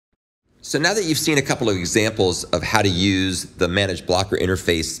So now that you've seen a couple of examples of how to use the ManageBlocker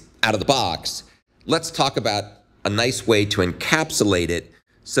interface out of the box, let's talk about a nice way to encapsulate it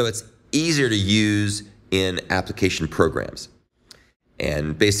so it's easier to use in application programs.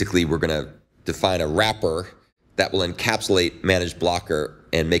 And basically, we're going to define a wrapper that will encapsulate ManageBlocker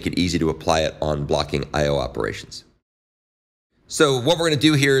and make it easy to apply it on blocking I/O operations. So what we're going to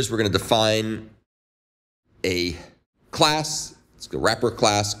do here is we're going to define a class. It's a wrapper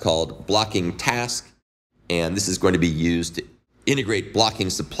class called blocking task, and this is going to be used to integrate blocking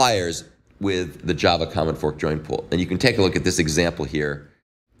suppliers with the Java common fork join pool. And you can take a look at this example here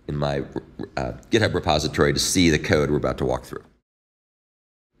in my GitHub repository to see the code we're about to walk through.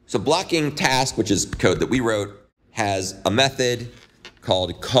 So blocking task, which is code that we wrote, has a method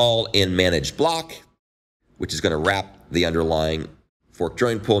called call in ManageBlock, which is going to wrap the underlying fork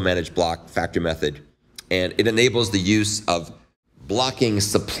join pool ManageBlock factory method, and it enables the use of blocking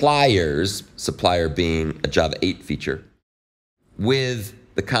suppliers, supplier being a Java 8 feature, with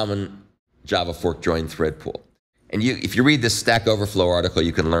the common Java fork join thread pool. And if you read this Stack Overflow article,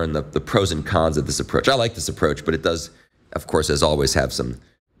 you can learn the pros and cons of this approach. I like this approach, but it does, of course, as always, have some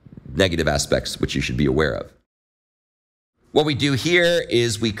negative aspects which you should be aware of. What we do here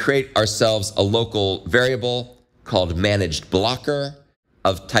is we create ourselves a local variable called ManagedBlocker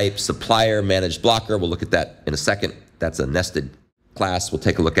of type supplier ManageBlocker. We'll look at that in a second. That's a nested class we'll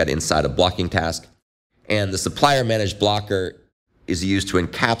take a look at inside a blocking task. And the supplier ManageBlocker is used to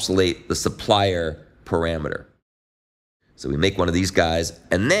encapsulate the supplier parameter. So we make one of these guys,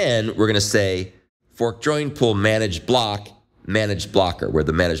 and then we're going to say fork join pool ManageBlocker, where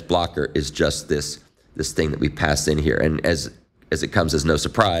the ManageBlocker is just this thing that we pass in here. And as it comes as no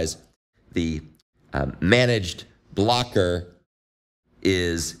surprise, the ManagedBlocker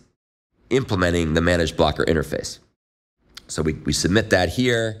is implementing the ManageBlocker interface. So we submit that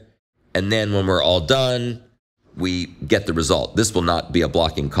here, and then when we're all done, we get the result. This will not be a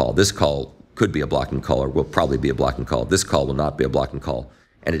blocking call. This call could be a blocking call, or will probably be a blocking call. This call will not be a blocking call,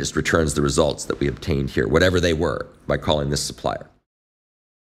 and it just returns the results that we obtained here, whatever they were, by calling this supplier.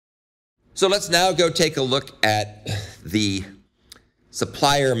 So let's now go take a look at the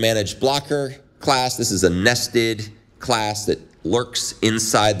supplier ManageBlocker class. This is a nested class that lurks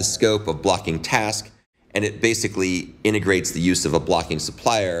inside the scope of blocking task, and it basically integrates the use of a blocking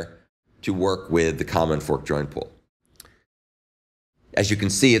supplier to work with the common fork join pool. As you can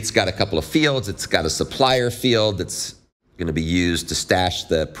see, it's got a couple of fields. It's got a supplier field that's going to be used to stash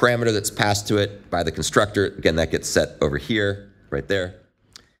the parameter that's passed to it by the constructor. Again, that gets set over here, right there.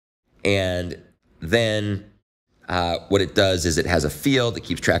 And then what it does is it has a field that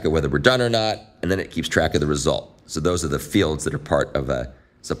keeps track of whether we're done or not, and then it keeps track of the result. So those are the fields that are part of a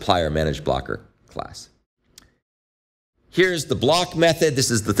supplier ManageBlocker class. Here's the block method. This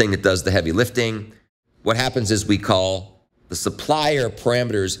is the thing that does the heavy lifting. What happens is we call the supplier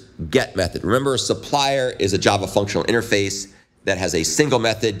parameters get method. Remember, a supplier is a Java functional interface that has a single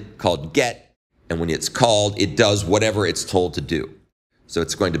method called get, and when it's called, it does whatever it's told to do. So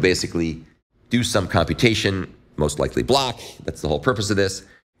it's going to basically do some computation, most likely block. That's the whole purpose of this.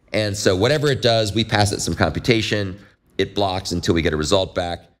 And so whatever it does, we pass it some computation. It blocks until we get a result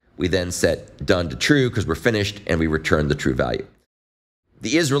back. We then set done to true because we're finished, and we return the true value.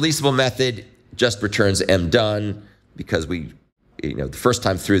 The isReleasable method just returns mdone because the first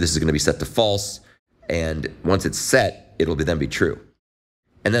time through, this is going to be set to false. And once it's set, it'll then be true.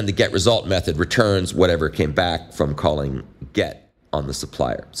 And then the getResult method returns whatever came back from calling get on the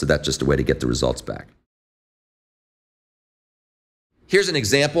supplier. So that's just a way to get the results back. Here's an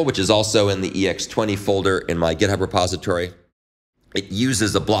example, which is also in the EX20 folder in my GitHub repository. It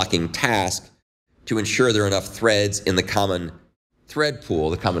uses a blocking task to ensure there are enough threads in the common thread pool,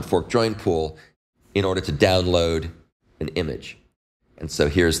 the common fork join pool, in order to download an image. And so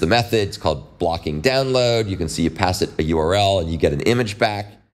here's the method. It's called blocking download. You can see you pass it a URL and you get an image back.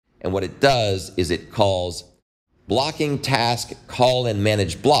 And what it does is it calls blocking task call in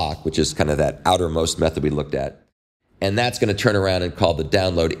ManageBlock, which is kind of that outermost method we looked at. And that's going to turn around and call the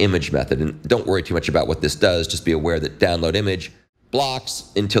download image method. And don't worry too much about what this does. Just be aware that download image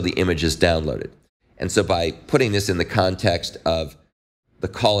blocks until the image is downloaded. And so by putting this in the context of the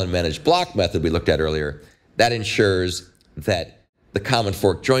call in ManageBlock method we looked at earlier, that ensures that the common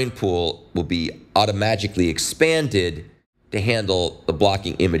fork join pool will be automatically expanded to handle the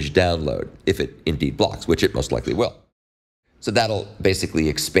blocking image download, if it indeed blocks, which it most likely will. So that'll basically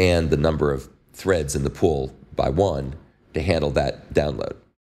expand the number of threads in the pool by one to handle that download.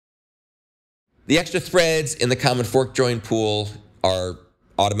 The extra threads in the common fork join pool are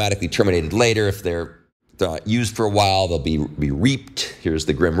automatically terminated later if they're used for a while. They'll be reaped. Here's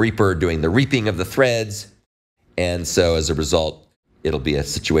the Grim Reaper doing the reaping of the threads. And so as a result, it'll be a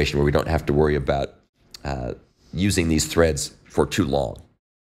situation where we don't have to worry about using these threads for too long.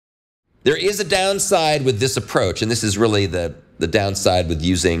 There is a downside with this approach, and this is really the downside with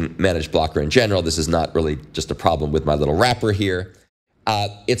using ManageBlocker in general. This is not really just a problem with my little wrapper here.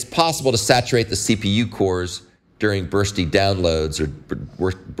 It's possible to saturate the CPU cores during bursty downloads or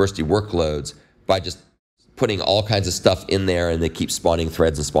bursty workloads by just putting all kinds of stuff in there, and they keep spawning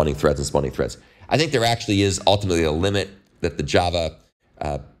threads and spawning threads and spawning threads. I think there actually is ultimately a limit that the Java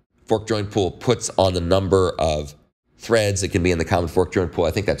fork join pool puts on the number of threads that can be in the common fork join pool.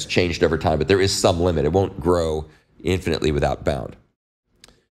 I think that's changed over time, but there is some limit. It won't grow infinitely without bound.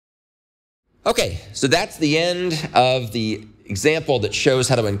 Okay, so that's the end of the example that shows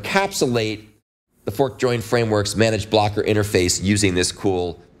how to encapsulate the fork join framework's ManageBlocker interface using this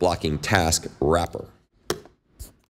cool blocking task wrapper.